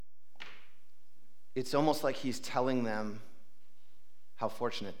it's almost like he's telling them how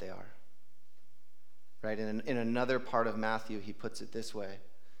fortunate they are. Right? In another part of Matthew, he puts it this way.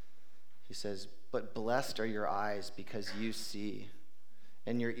 He says, "But blessed are your eyes because you see,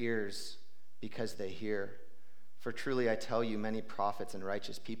 and your ears because they hear. For truly I tell you, many prophets and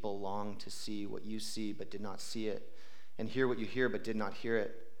righteous people long to see what you see but did not see it, and hear what you hear but did not hear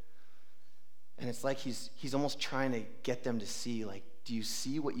it." And it's like he's almost trying to get them to see, like, do you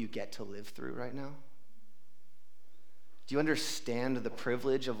see what you get to live through right now? Do you understand the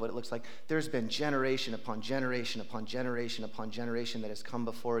privilege of what it looks like? There's been generation upon generation upon generation upon generation that has come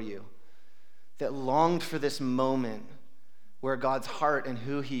before you that longed for this moment where God's heart and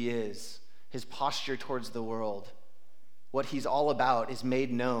who he is, his posture towards the world, what he's all about is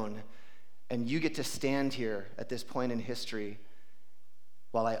made known. And you get to stand here at this point in history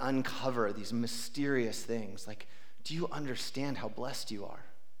while I uncover these mysterious things. Like, do you understand how blessed you are?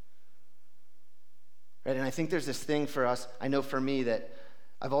 Right? And I think there's this thing for us, I know for me, that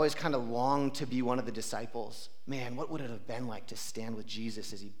I've always kind of longed to be one of the disciples. Man, what would it have been like to stand with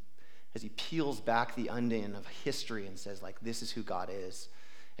Jesus as he peels back the onion of history and says, like, this is who God is,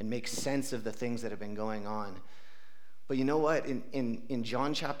 and makes sense of the things that have been going on. But you know what? In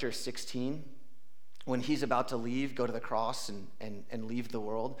John chapter 16, when he's about to leave, go to the cross and leave the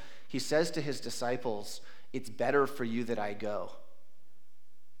world, he says to his disciples, "It's better for you that I go.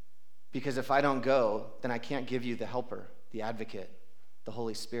 Because if I don't go, then I can't give you the helper, the advocate, the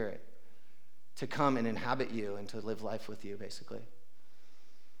Holy Spirit, to come and inhabit you and to live life with you," basically.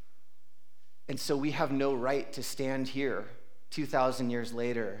 And so we have no right to stand here 2,000 years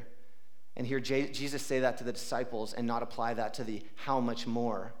later and hear Jesus say that to the disciples and not apply that to the how much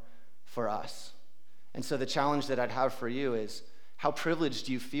more for us. And so the challenge that I'd have for you is, how privileged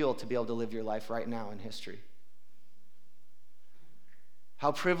do you feel to be able to live your life right now in history?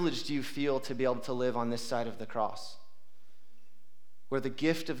 How privileged do you feel to be able to live on this side of the cross, where the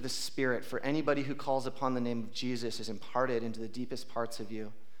gift of the Spirit for anybody who calls upon the name of Jesus is imparted into the deepest parts of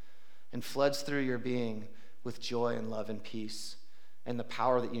you and floods through your being with joy and love and peace and the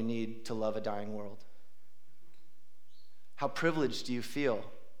power that you need to love a dying world? How privileged do you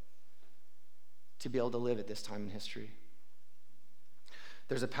feel to be able to live at this time in history?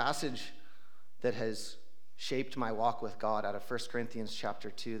 There's a passage that has shaped my walk with God out of 1 Corinthians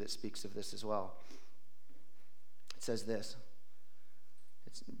chapter 2 that speaks of this as well. It says this.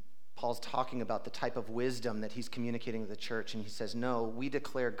 Paul's talking about the type of wisdom that he's communicating to the church, and he says, "No, we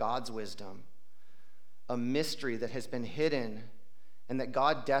declare God's wisdom, a mystery that has been hidden and that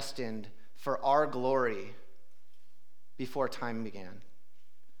God destined for our glory before time began."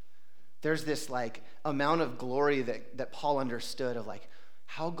 There's this like amount of glory that Paul understood of like,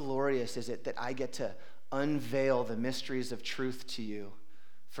 how glorious is it that I get to unveil the mysteries of truth to you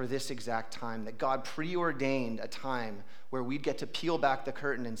for this exact time, that God preordained a time where we'd get to peel back the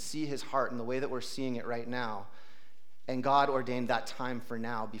curtain and see his heart in the way that we're seeing it right now. And God ordained that time for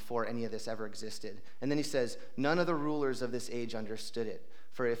now before any of this ever existed. And then he says, "None of the rulers of this age understood it,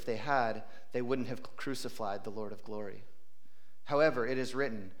 for if they had, they wouldn't have crucified the Lord of glory. However, it is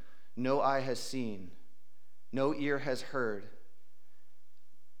written, no eye has seen, no ear has heard,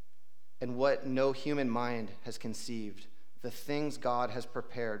 and what no human mind has conceived, the things God has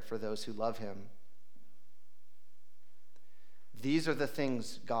prepared for those who love him. These are the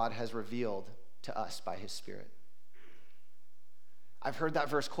things God has revealed to us by his Spirit." I've heard that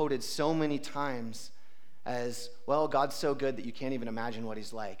verse quoted so many times as, well, God's so good that you can't even imagine what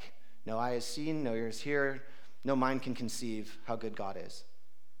he's like. No eye has seen, no ear has heard, no mind can conceive how good God is.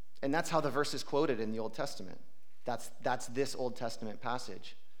 And that's how the verse is quoted in the Old Testament. That's this Old Testament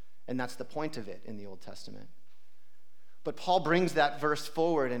passage. And that's the point of it in the Old Testament. But Paul brings that verse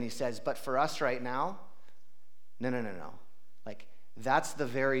forward and he says, but for us right now, no. Like, that's the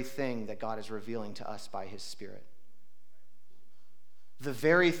very thing that God is revealing to us by his Spirit. The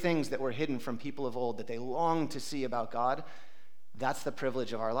very things that were hidden from people of old that they longed to see about God, that's the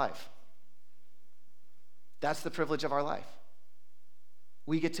privilege of our life. That's the privilege of our life.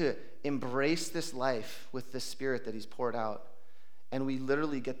 We get to embrace this life with the Spirit that he's poured out. And we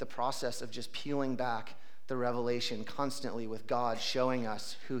literally get the process of just peeling back the revelation constantly with God showing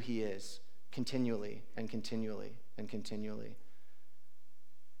us who he is continually and continually and continually.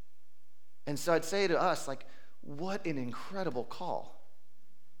 And so I'd say to us, like, what an incredible call.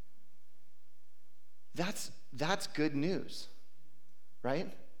 That's good news, right?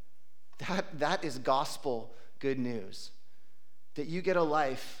 That is gospel good news. That you get a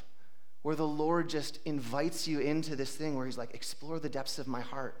life where the Lord just invites you into this thing where he's like, explore the depths of my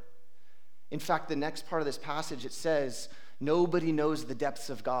heart. In fact, the next part of this passage, it says, nobody knows the depths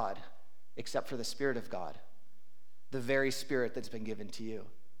of God except for the Spirit of God, the very Spirit that's been given to you.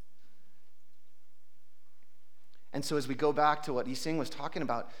 And so as we go back to what Yising was talking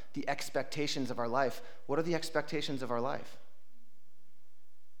about, the expectations of our life, what are the expectations of our life?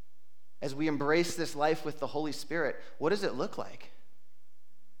 As we embrace this life with the Holy Spirit, what does it look like?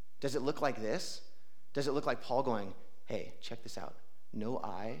 Does it look like this? Does it look like Paul going, hey, check this out. No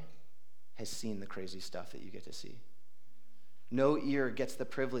eye has seen the crazy stuff that you get to see. No ear gets the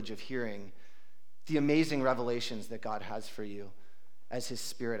privilege of hearing the amazing revelations that God has for you as his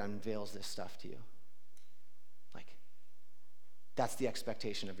Spirit unveils this stuff to you. Like, that's the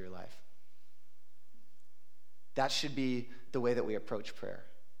expectation of your life. That should be the way that we approach prayer.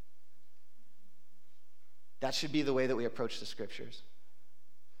 That should be the way that we approach the scriptures.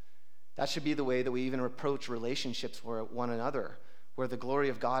 That should be the way that we even approach relationships for one another, where the glory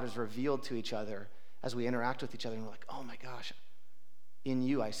of God is revealed to each other as we interact with each other, and we're like, oh my gosh, in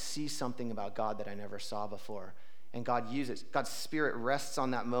you I see something about God that I never saw before. And God uses, God's Spirit rests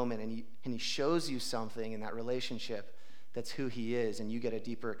on that moment, and he shows you something in that relationship that's who he is, and you get a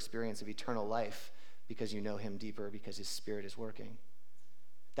deeper experience of eternal life because you know him deeper, because his Spirit is working.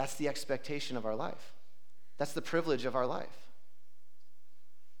 That's the expectation of our life. That's the privilege of our life.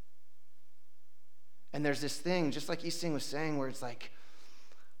 And there's this thing, just like Yising was saying, where it's like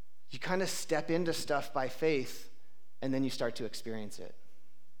you kind of step into stuff by faith and then you start to experience it.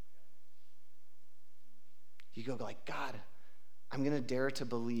 You go like, God, I'm going to dare to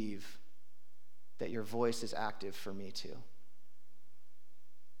believe that your voice is active for me too.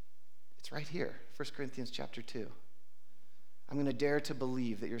 It's right here, 1 Corinthians chapter 2. I'm going to dare to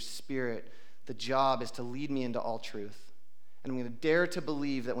believe that your Spirit, the job is to lead me into all truth. And I'm going to dare to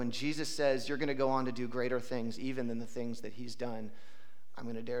believe that when Jesus says you're going to go on to do greater things even than the things that he's done, I'm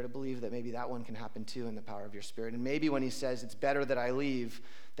going to dare to believe that maybe that one can happen too in the power of your Spirit. And maybe when he says it's better that I leave,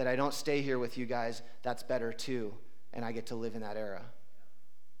 that I don't stay here with you guys, that's better too. And I get to live in that era.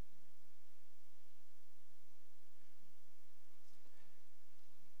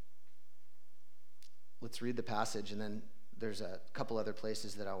 Let's read the passage, and then there's a couple other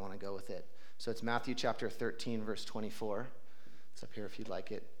places that I want to go with it. So it's Matthew chapter 13, verse 24. It's up here if you'd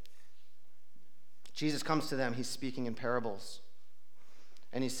like it. Jesus comes to them. He's speaking in parables.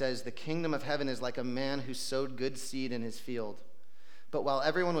 And he says, the kingdom of heaven is like a man who sowed good seed in his field. But while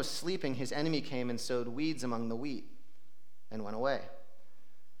everyone was sleeping, his enemy came and sowed weeds among the wheat and went away.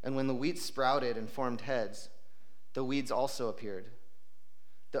 And when the wheat sprouted and formed heads, the weeds also appeared.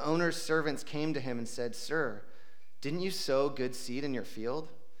 The owner's servants came to him and said, Sir, didn't you sow good seed in your field?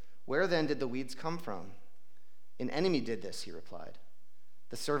 Where then did the weeds come from? An enemy did this, he replied.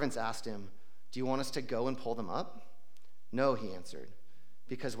 The servants asked him, Do you want us to go and pull them up? No, he answered,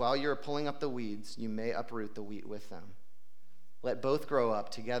 because while you're pulling up the weeds, you may uproot the wheat with them. Let both grow up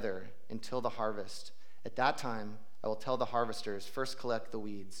together until the harvest. At that time, I will tell the harvesters, first collect the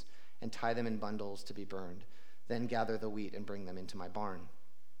weeds and tie them in bundles to be burned, then gather the wheat and bring them into my barn.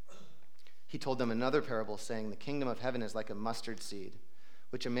 He told them another parable, saying, The kingdom of heaven is like a mustard seed,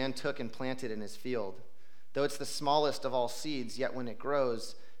 which a man took and planted in his field. Though it's the smallest of all seeds, yet when it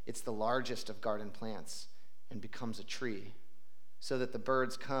grows, it's the largest of garden plants and becomes a tree, so that the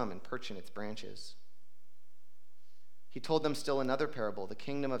birds come and perch in its branches. He told them still another parable. The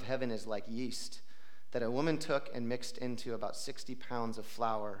kingdom of heaven is like yeast that a woman took and mixed into about 60 pounds of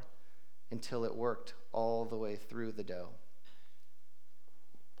flour until it worked all the way through the dough.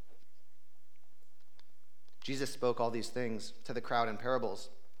 Jesus spoke all these things to the crowd in parables.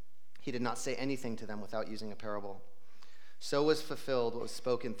 He did not say anything to them without using a parable. So was fulfilled what was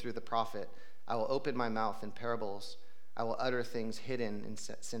spoken through the prophet. I will open my mouth in parables. I will utter things hidden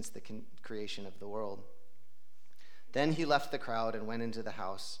since the creation of the world. Then he left the crowd and went into the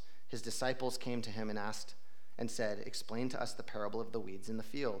house. His disciples came to him and asked and said, Explain to us the parable of the weeds in the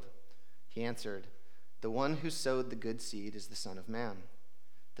field. He answered, The one who sowed the good seed is the Son of Man.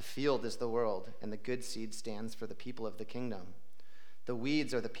 The field is the world, and the good seed stands for the people of the kingdom. The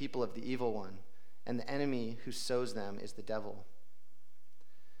weeds are the people of the evil one, and the enemy who sows them is the devil.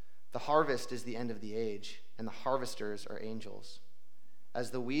 The harvest is the end of the age, and the harvesters are angels.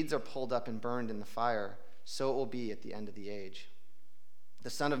 As the weeds are pulled up and burned in the fire, so it will be at the end of the age. The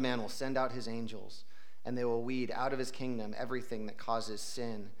Son of Man will send out his angels, and they will weed out of his kingdom everything that causes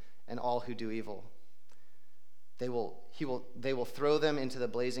sin and all who do evil. They will throw them into the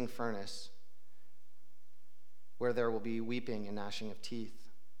blazing furnace, where there will be weeping and gnashing of teeth.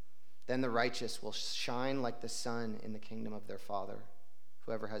 Then the righteous will shine like the sun in the kingdom of their Father.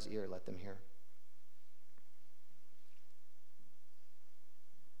 Whoever has ear, let them hear.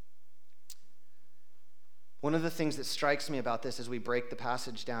 One of the things that strikes me about this as we break the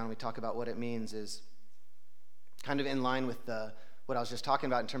passage down, we talk about what it means, is kind of in line with what I was just talking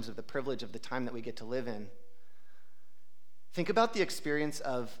about in terms of the privilege of the time that we get to live in. Think about the experience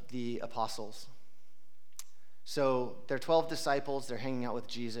of the apostles. So they're 12 disciples, they're hanging out with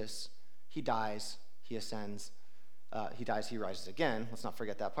Jesus. He dies, he ascends. He dies, he rises again. Let's not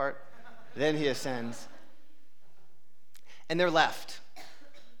forget that part. Then he ascends. And they're left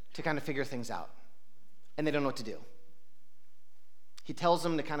to kind of figure things out. And they don't know what to do. He tells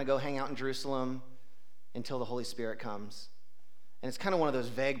them to kind of go hang out in Jerusalem until the Holy Spirit comes. And it's kind of one of those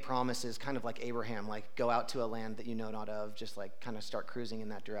vague promises, kind of like Abraham, like go out to a land that you know not of, just like kind of start cruising in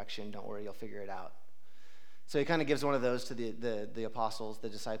that direction. Don't worry, you'll figure it out. So he kind of gives one of those to the apostles, the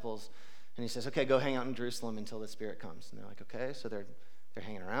disciples, and he says, okay, go hang out in Jerusalem until the Spirit comes. And they're like, okay, so they're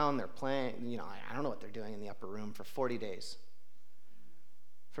hanging around, they're playing, I don't know what they're doing in the upper room for 40 days.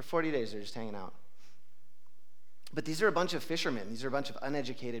 For 40 days, they're just hanging out. But these are a bunch of fishermen. These are a bunch of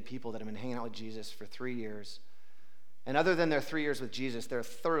uneducated people that have been hanging out with Jesus for 3 years. And other than their 3 years with Jesus, they're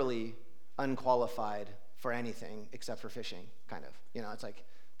thoroughly unqualified for anything except for fishing, kind of. It's like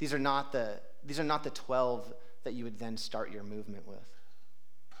these are not the 12 that you would then start your movement with.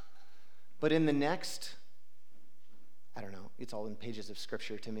 But in the next, I don't know, it's all in pages of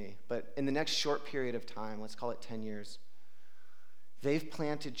scripture to me, but in the next short period of time, let's call it 10 years, they've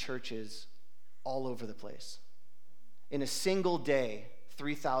planted churches all over the place. In a single day,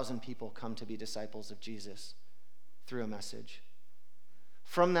 3,000 people come to be disciples of Jesus through a message.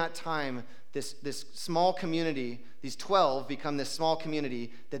 From that time, this small community, these 12 become this small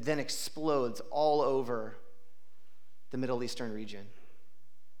community that then explodes all over the Middle Eastern region.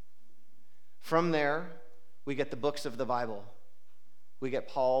 From there, we get the books of the Bible. We get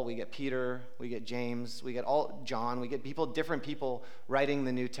Paul, we get Peter, we get James, we get John, we get different people writing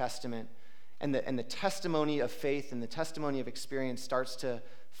the New Testament. And the testimony of faith and the testimony of experience starts to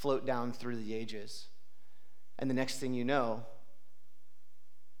float down through the ages. And the next thing you know,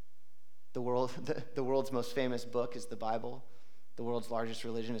 the world's most famous book is the Bible. The world's largest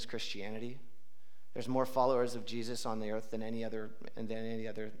religion is Christianity. There's more followers of Jesus on the earth than any other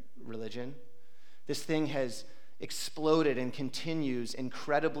religion. This thing has exploded and continues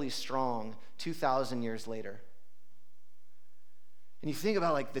incredibly strong 2,000 years later. And you think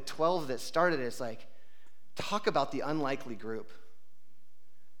about like the 12 that started it, it's like, talk about the unlikely group,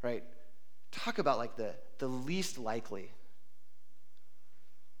 right? Talk about like the least likely.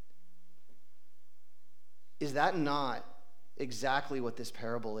 Is that not exactly what this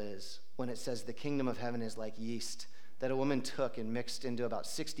parable is when it says the kingdom of heaven is like yeast that a woman took and mixed into about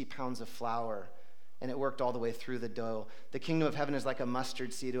 60 pounds of flour, and it worked all the way through the dough? The kingdom of heaven is like a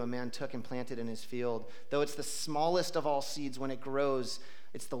mustard seed who a man took and planted in his field. Though it's the smallest of all seeds, when it grows,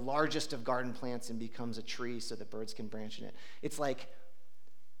 it's the largest of garden plants and becomes a tree so that birds can branch in it. It's like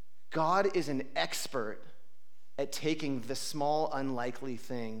God is an expert at taking the small, unlikely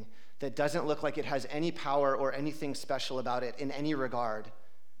thing that doesn't look like it has any power or anything special about it in any regard.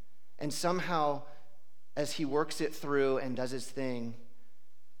 And somehow, as he works it through and does his thing,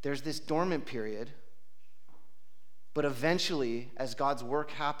 there's this dormant period. But eventually, as God's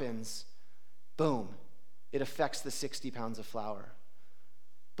work happens, boom, it affects the 60 pounds of flour.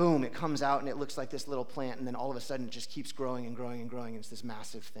 Boom, it comes out and it looks like this little plant, and then all of a sudden it just keeps growing and growing and growing, and it's this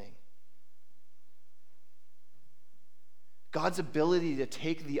massive thing. God's ability to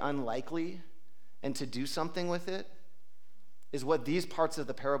take the unlikely and to do something with it is what these parts of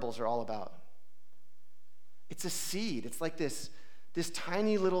the parables are all about. It's a seed. It's like this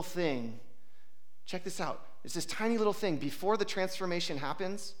tiny little thing. Check this out. It's this tiny little thing. Before the transformation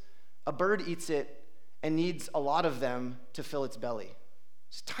happens, a bird eats it and needs a lot of them to fill its belly.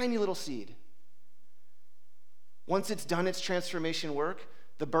 It's a tiny little seed. Once it's done its transformation work,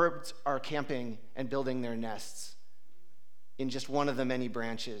 the birds are camping and building their nests in just one of the many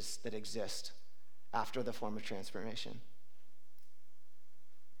branches that exist after the form of transformation.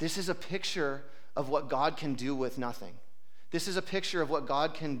 This is a picture of what God can do with nothing. This is a picture of what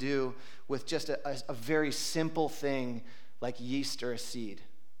God can do with just a very simple thing like yeast or a seed.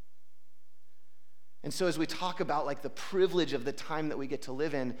 And so as we talk about like the privilege of the time that we get to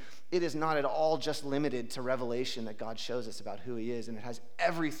live in, it is not at all just limited to revelation that God shows us about who he is, and it has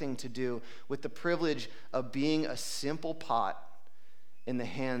everything to do with the privilege of being a simple pot in the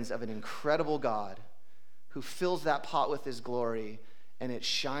hands of an incredible God who fills that pot with his glory, and it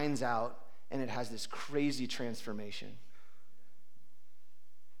shines out, and it has this crazy transformation.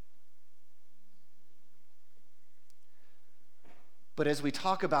 But as we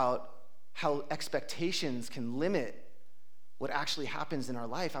talk about how expectations can limit what actually happens in our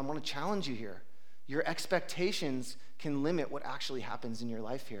life, I want to challenge you here. your expectations can limit what actually happens in your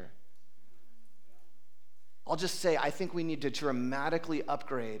life here. I'll just say, I think we need to dramatically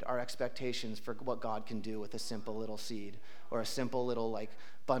upgrade our expectations for what God can do with a simple little seed or a simple little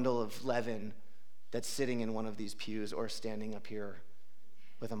bundle of leaven that's sitting in one of these pews or standing up here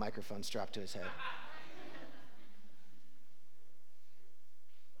with a microphone strapped to his head.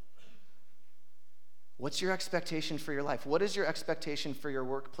 What's your expectation for your life? What is your expectation for your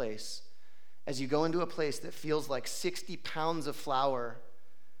workplace as you go into a place that feels like 60 pounds of flour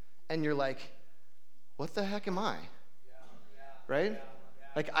and you're like, what the heck am I? Right?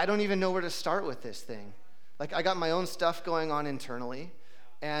 I don't even know where to start with this thing. I got my own stuff going on internally,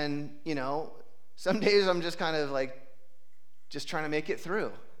 and, some days I'm just kind of just trying to make it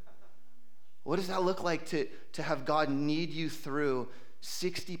through. What does that look like to have God knead you through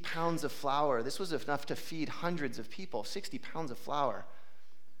 60 pounds of flour? This was enough to feed hundreds of people, 60 pounds of flour.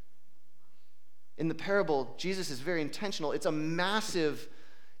 In the parable, Jesus is very intentional. It's a massive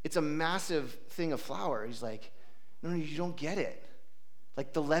thing of flour. He's like, no, you don't get it.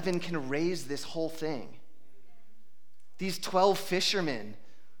 The leaven can raise this whole thing. These 12 fishermen,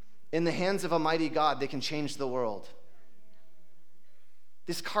 in the hands of a mighty God, they can change the world.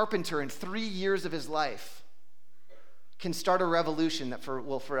 This carpenter, in 3 years of his life, can start a revolution that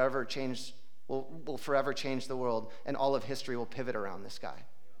will forever change the world, and all of history will pivot around this guy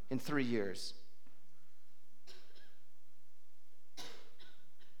in 3 years.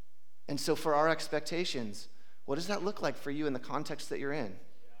 And so for our expectations, what does that look like for you in the context that you're in?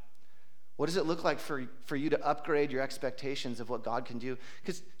 What does it look like for you to upgrade your expectations of what God can do?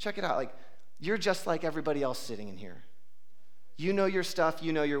 Because check it out, you're just like everybody else sitting in here. You know your stuff,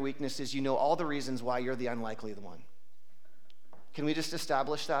 you know your weaknesses, you know all the reasons why you're the unlikely one. Can we just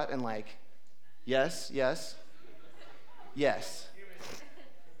establish that and yes.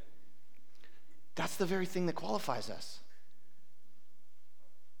 That's the very thing that qualifies us.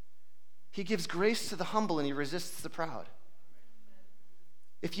 He gives grace to the humble and he resists the proud.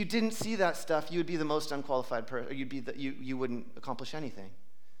 If you didn't see that stuff, you would be the most unqualified person. You wouldn't accomplish anything.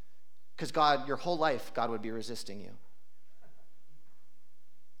 Because God, your whole life, God would be resisting you.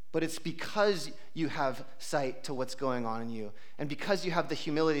 But it's because you have sight to what's going on in you, and because you have the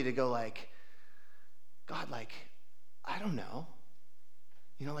humility to go God, I don't know.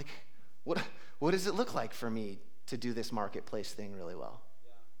 What does it look like for me to do this marketplace thing really well?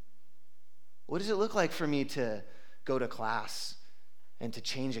 What does it look like for me to go to class and to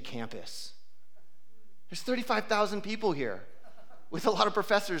change a campus? There's 35,000 people here with a lot of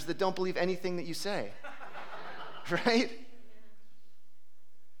professors that don't believe anything that you say, right?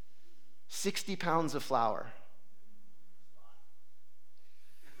 60 pounds of flour.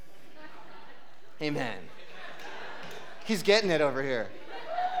 Amen. He's getting it over here.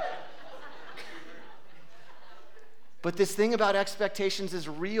 But this thing about expectations is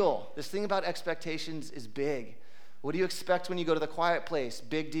real. This thing about expectations is big. What do you expect when you go to the quiet place?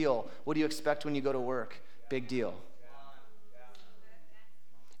 Big deal. What do you expect when you go to work? Big deal.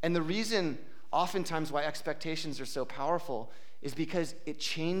 And the reason oftentimes why expectations are so powerful is because it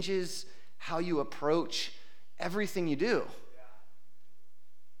changes how you approach everything you do.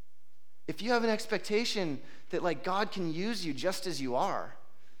 If you have an expectation that God can use you just as you are,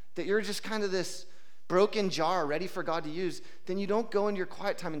 that you're just kind of this broken jar ready for God to use, then you don't go into your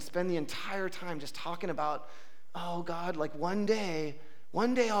quiet time and spend the entire time just talking about, oh God, one day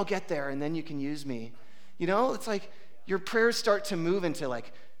I'll get there and then you can use me. It's your prayers start to move into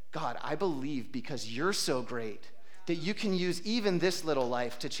God, I believe because you're so great that you can use even this little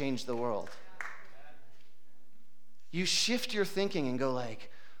life to change the world. You shift your thinking and go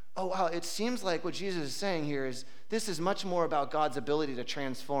oh wow, it seems like what Jesus is saying here is this is much more about God's ability to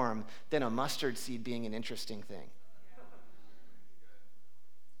transform than a mustard seed being an interesting thing.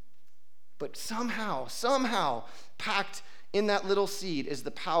 But somehow, packed in that little seed is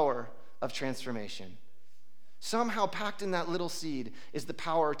the power of transformation. Somehow packed in that little seed is the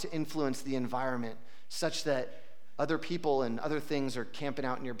power to influence the environment such that other people and other things are camping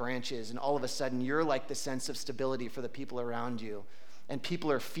out in your branches, and all of a sudden you're the sense of stability for the people around you. And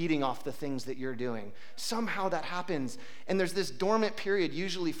people are feeding off the things that you're doing. Somehow that happens. And there's this dormant period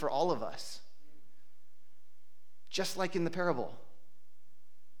usually for all of us. Just like in the parable.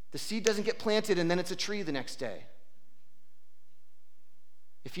 The seed doesn't get planted and then it's a tree the next day.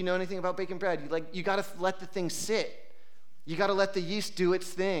 If you know anything about baking bread, you got to let the thing sit. You got to let the yeast do its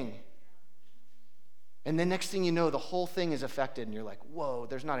thing. And then next thing you know, the whole thing is affected. And you're like, whoa,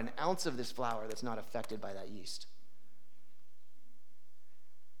 there's not an ounce of this flour that's not affected by that yeast.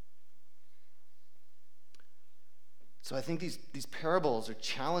 So I think these parables are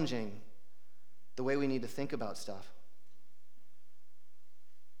challenging the way we need to think about stuff.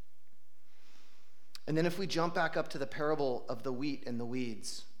 And then if we jump back up to the parable of the wheat and the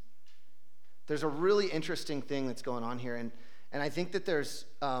weeds, there's a really interesting thing that's going on here. And I think that there's,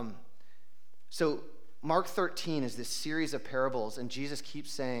 so Mark 13 is this series of parables, and Jesus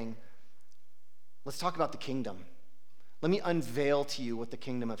keeps saying, let's talk about the kingdom. Let me unveil to you what the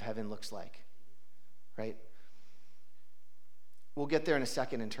kingdom of heaven looks like, right? We'll get there in a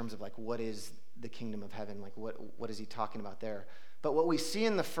second in terms of like what is the kingdom of heaven, like what is he talking about there? But what we see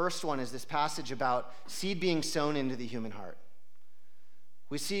in the first one is this passage about seed being sown into the human heart.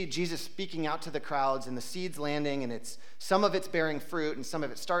 We see Jesus speaking out to the crowds and the seeds landing, and some of it's bearing fruit and some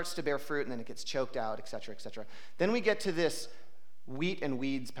of it starts to bear fruit and then it gets choked out, et cetera, et cetera. Then we get to this wheat and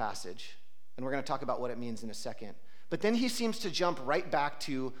weeds passage, and we're going to talk about what it means in a second. But then he seems to jump right back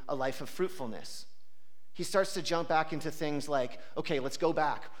to a life of fruitfulness. He starts to jump back into things like, okay, let's go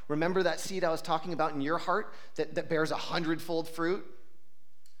back. Remember that seed I was talking about in your heart that bears 100-fold fruit?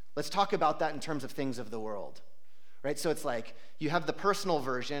 Let's talk about that in terms of things of the world, right? So it's like you have the personal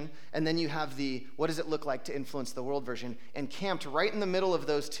version, and then you have the what does it look like to influence the world version. And camped right in the middle of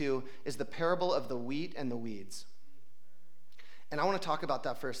those two is the parable of the wheat and the weeds. And I want to talk about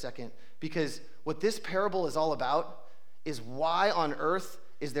that for a second, because what this parable is all about is why on earth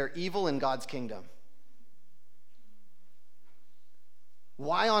is there evil in God's kingdom?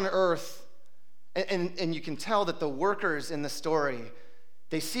 Why on earth, and you can tell that the workers in the story,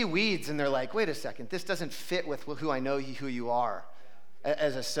 they see weeds and they're like, wait a second, this doesn't fit with who I know who you are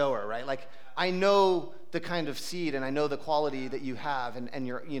as a sower, right? Like, I know the kind of seed and I know the quality that you have and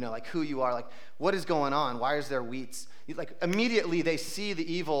you're, like who you are. Like, what is going on? Why is there weeds? Like, immediately they see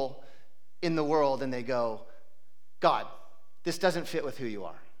the evil in the world and they go, God, this doesn't fit with who you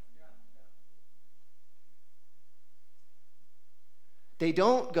are. They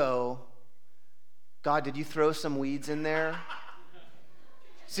don't go, God, did you throw some weeds in there?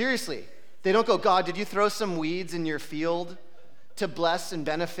 Seriously. They don't go, God, did you throw some weeds in your field to bless and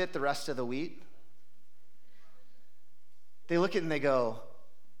benefit the rest of the wheat? They look at it and they go,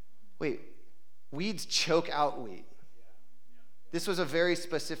 wait, weeds choke out wheat. This was a very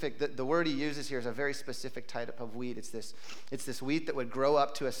specific, the word he uses here is a very specific type of wheat. It's this wheat that would grow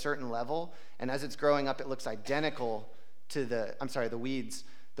up to a certain level, and as it's growing up, it looks identical to the weeds.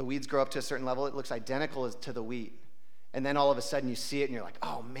 The weeds grow up to a certain level, it looks identical to the wheat. And then all of a sudden you see it and you're like,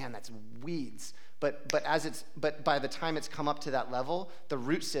 oh man, that's weeds. But by the time it's come up to that level, the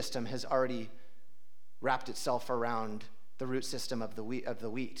root system has already wrapped itself around the root system of the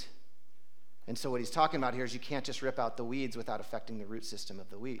wheat. And so what he's talking about here is you can't just rip out the weeds without affecting the root system of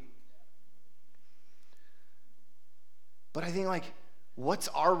the wheat. But I think, like, what's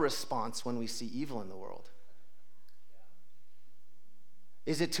our response when we see evil in the world?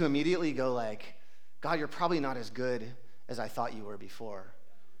 Is it to immediately go like, God, you're probably not as good as I thought you were before?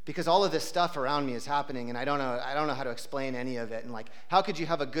 Because all of this stuff around me is happening and I don't know how to explain any of it. And like, how could you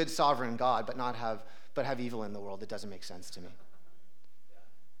have a good sovereign God but have evil in the world? It doesn't make sense to me.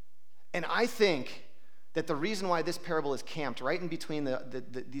 And I think that the reason why this parable is camped right in between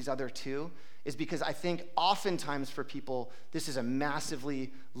these other two is because I think oftentimes for people, this is a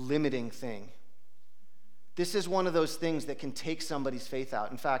massively limiting thing. This is one of those things that can take somebody's faith out.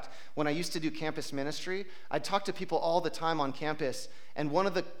 In fact, when I used to do campus ministry, I'd talk to people all the time on campus, and one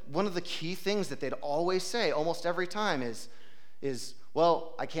of the key things that they'd always say almost every time is,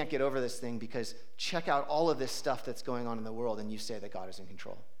 well, I can't get over this thing because check out all of this stuff that's going on in the world, and you say that God is in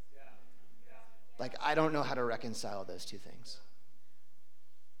control. Like, I don't know how to reconcile those two things.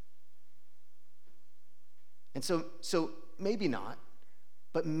 And so maybe not.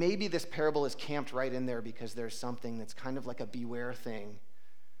 But maybe this parable is camped right in there because there's something that's kind of like a beware thing.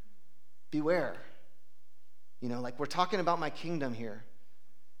 Beware. Like we're talking about my kingdom here.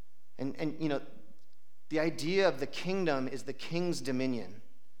 And the idea of the kingdom is the king's dominion.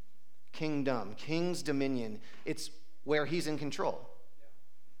 Kingdom, king's dominion. It's where he's in control.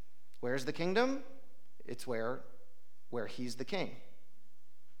 Where's the kingdom? It's where he's the king.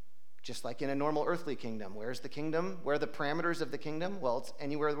 Just like in a normal earthly kingdom. Where's the kingdom? Where are the parameters of the kingdom? Well, it's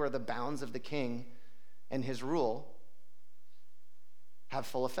anywhere where the bounds of the king and his rule have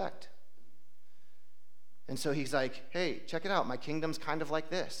full effect. And so he's like, hey, check it out. My kingdom's kind of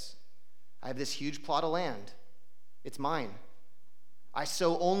like this. I have this huge plot of land. It's mine. I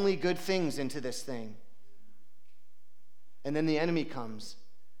sow only good things into this thing. And then the enemy comes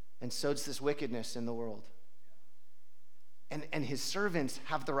and sows this wickedness in the world. And his servants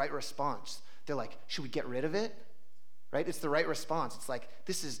have the right response. They're like, should we get rid of it? Right? It's the right response. It's like,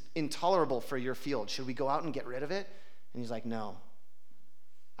 this is intolerable for your field. Should we go out and get rid of it? And he's like, no.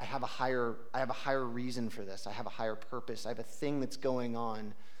 I have a higher reason for this. I have a higher purpose. I have a thing that's going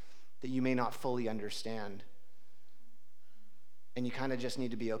on that you may not fully understand. And you kind of just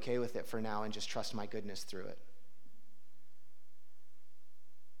need to be okay with it for now and just trust my goodness through it.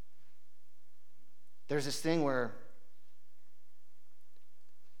 There's this thing where,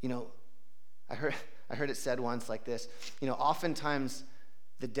 I heard it said once like this, oftentimes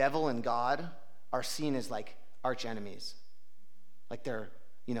the devil and God are seen as like arch enemies. Like they're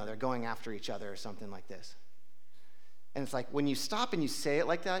going after each other or something like this. And it's like when you stop and you say it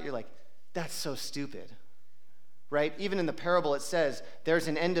like that, you're like, that's so stupid. Right? Even in the parable it says there's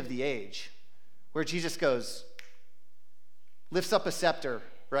an end of the age where Jesus goes, lifts up a scepter,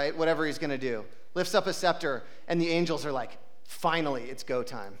 right? Whatever he's going to do. Lifts up a scepter and the angels are like, finally, it's go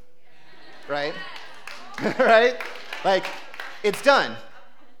time. Right? Right? Like, it's done.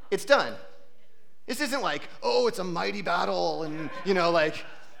 It's done. This isn't like, oh, it's a mighty battle and, like,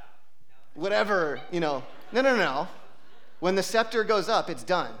 whatever, No. When the scepter goes up, it's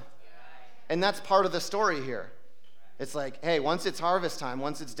done. And that's part of the story here. It's like, hey, once it's harvest time,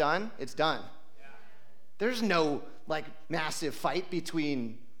 once it's done, it's done. There's no, like, massive fight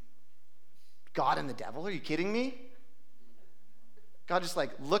between God and the devil. Are you kidding me? God just, like,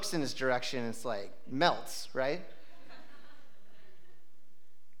 looks in his direction and it's like, melts, right?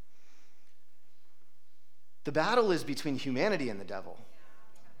 The battle is between humanity and the devil.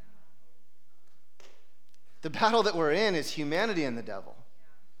 The battle that we're in is humanity and the devil.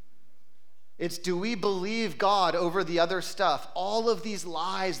 It's, do we believe God over the other stuff? All of these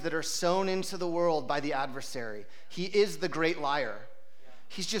lies that are sown into the world by the adversary. He is the great liar.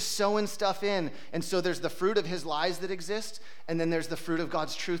 He's just sowing stuff in. And so there's the fruit of his lies that exist, and then there's the fruit of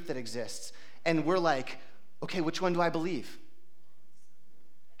God's truth that exists. And we're like, okay, which one do I believe?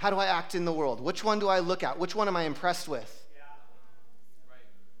 How do I act in the world? Which one do I look at? Which one am I impressed with? Yeah. Right.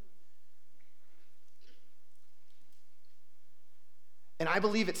 And I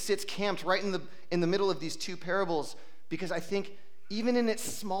believe it sits camped right in the middle of these two parables because I think even in its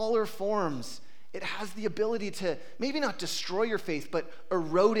smaller forms, it has the ability to maybe not destroy your faith, but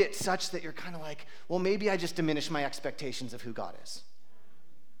erode it such that you're kind of like, well, maybe I just diminish my expectations of who God is.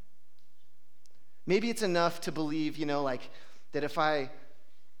 Maybe it's enough to believe, like that if I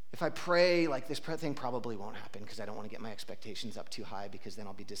pray, like this thing probably won't happen because I don't want to get my expectations up too high because then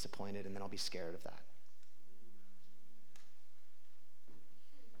I'll be disappointed and then I'll be scared of that.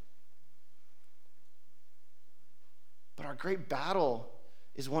 But our great battle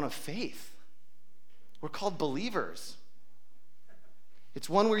is one of faith. We're called believers. It's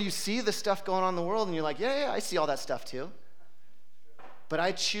one where you see the stuff going on in the world and you're like, yeah, I see all that stuff too. But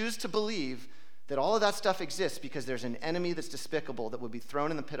I choose to believe that all of that stuff exists because there's an enemy that's despicable that would be thrown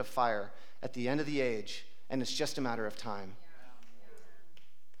in the pit of fire at the end of the age, and it's just a matter of time.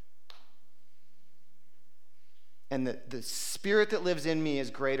 And the spirit that lives in me is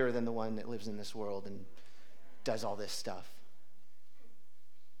greater than the one that lives in this world and does all this stuff.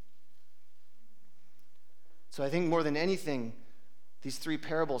 So I think more than anything, these three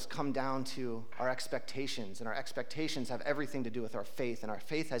parables come down to our expectations, and our expectations have everything to do with our faith, and our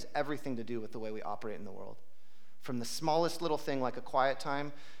faith has everything to do with the way we operate in the world. From the smallest little thing like a quiet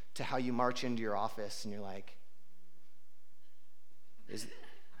time to how you march into your office and you're like,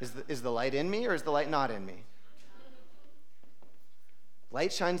 is the light in me or is the light not in me?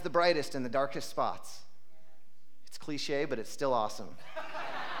 Light shines the brightest in the darkest spots. It's cliche, but it's still awesome.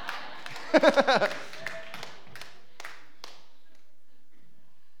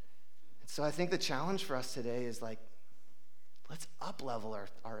 So I think the challenge for us today is like, let's up-level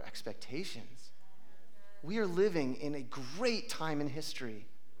our expectations. We are living in a great time in history.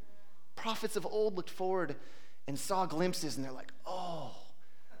 Prophets of old looked forward and saw glimpses, and they're like, oh,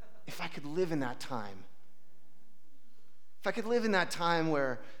 if I could live in that time. If I could live in that time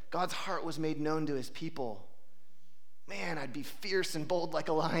where God's heart was made known to his people, man, I'd be fierce and bold like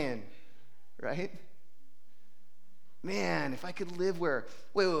a lion, right? Man, if I could live where,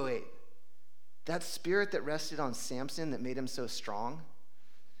 wait. That spirit that rested on Samson that made him so strong,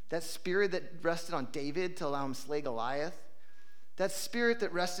 that spirit that rested on David to allow him to slay Goliath, that spirit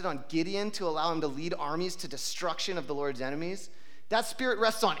that rested on Gideon to allow him to lead armies to destruction of the Lord's enemies, that spirit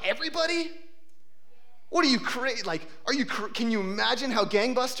rests on everybody? What are you crazy? Like, can you imagine how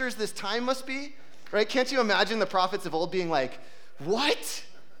gangbusters this time must be? Right? Can't you imagine the prophets of old being like, what?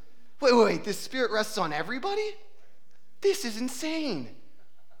 Wait, this spirit rests on everybody? This is insane.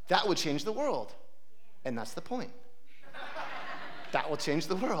 That would change the world. And that's the point. That will change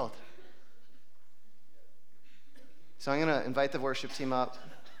the world. So I'm going to invite the worship team up.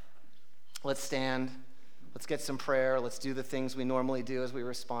 Let's stand. Let's get some prayer. Let's do the things we normally do as we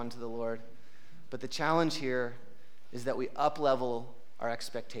respond to the Lord. But the challenge here is that we up-level our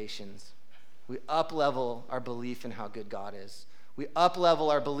expectations. We up-level our belief in how good God is. We up-level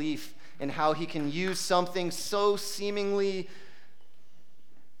our belief in how he can use something so seemingly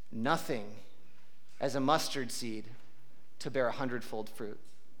nothing as a mustard seed to bear 100-fold fruit.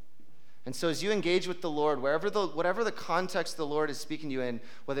 And so as you engage with the Lord, whatever the context the Lord is speaking to you in,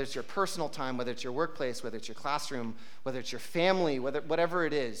 whether it's your personal time, whether it's your workplace, whether it's your classroom, whether it's your family, whatever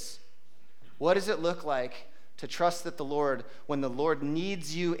it is, what does it look like to trust that the Lord, when the Lord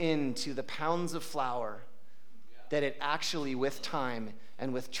needs you into the pounds of flour, that it actually, with time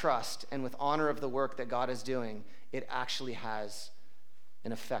and with trust and with honor of the work that God is doing, it actually has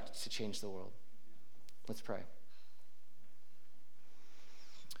an effect to change the world? Let's pray.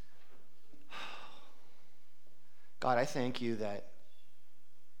 God, I thank you that,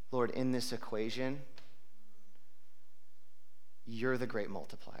 Lord, in this equation, you're the great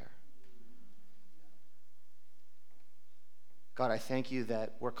multiplier. God, I thank you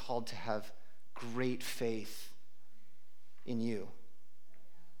that we're called to have great faith in you.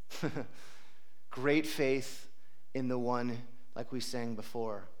 Great faith in the one, like we sang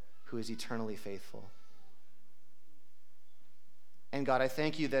before, who is eternally faithful. And God, I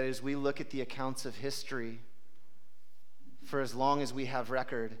thank you that as we look at the accounts of history, for as long as we have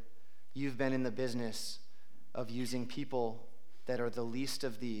record, you've been in the business of using people that are the least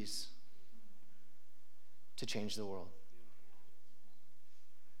of these to change the world.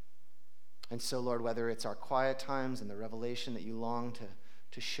 And so, Lord, whether it's our quiet times and the revelation that you long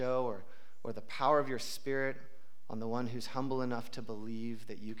to show, or the power of your Spirit on the one who's humble enough to believe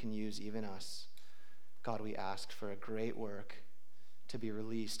that you can use even us, God, we ask for a great work to be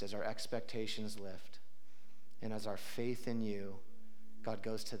released as our expectations lift. And as our faith in you, God,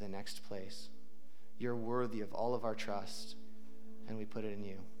 goes to the next place. You're worthy of all of our trust, and we put it in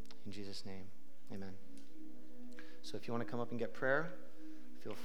you. In Jesus' name, amen. So if you want to come up and get prayer,